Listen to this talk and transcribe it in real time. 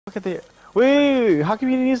Look at the. Wait, how come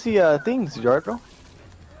you didn't use the things, Jardo?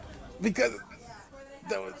 Because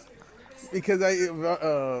that was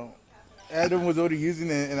I Adam was already using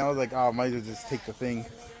it, and I was like, oh, I might as well just take the thing.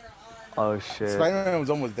 Oh shit. Spider-Man was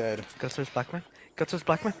almost dead. Guster's Blackman. Guster's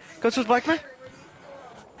Blackman. Guster's Blackman.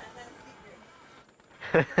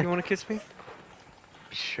 You wanna kiss me?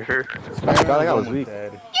 Sure. Spider-Man God, I got was was almost weak.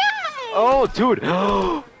 dead. Oh, dude.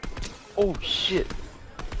 Oh shit.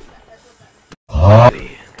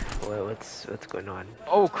 What's going on?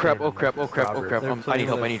 Oh crap. Oh crap. Oh crap. Oh crap. They're I need playing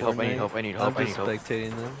help. I like need help. I need Fortnite. help. I need help. I'm I need just help. spectating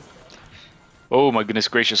them. Oh my goodness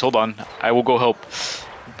gracious, hold on. I will go help.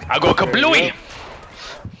 I'll go kablooey!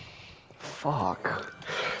 Fuck.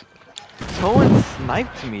 Someone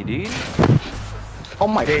sniped me, dude. Oh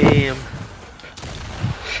my. Damn.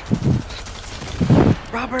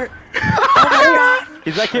 Robert! Oh my god!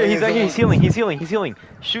 He's back here. He's back here. He's healing. He's healing. He's healing.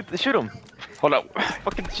 Shoot him. Hold up.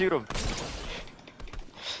 Fucking shoot him.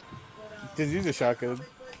 Just use a shotgun.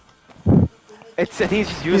 He's just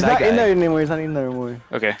using He's that not guy. in there anymore. He's not in there anymore.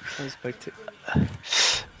 Okay. I'm spectating.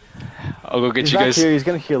 I'll go get He's you back guys. here. He's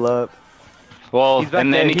gonna heal up. Well, He's back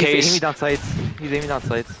in there. any He's case. aiming down sights. He's aiming down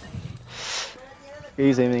sights.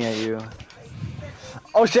 He's aiming at you.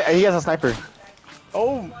 Oh shit! He has a sniper.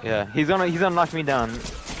 Oh, Yeah, he's gonna knock me down.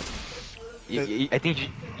 I think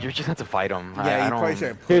you're just have to fight him. yeah, I you don't. probably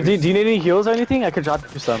should. Here, do you need any heals or anything? I could drop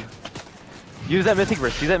you some. Use that mythic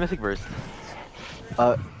burst. Use that mythic burst.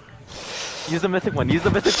 Use the mythic one. Use the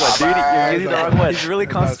mythic one, dude. You're using the wrong one. He's really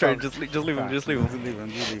concentrated. Just leave him. Just leave him. Just leave him.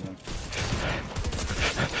 Just leave him.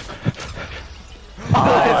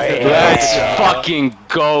 Let's fucking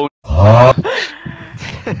go.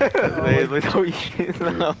 Wait,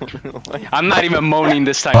 no. I'm not even moaning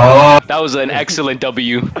this time. That was an excellent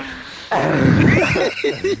W.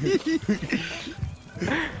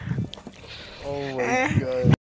 Oh my god.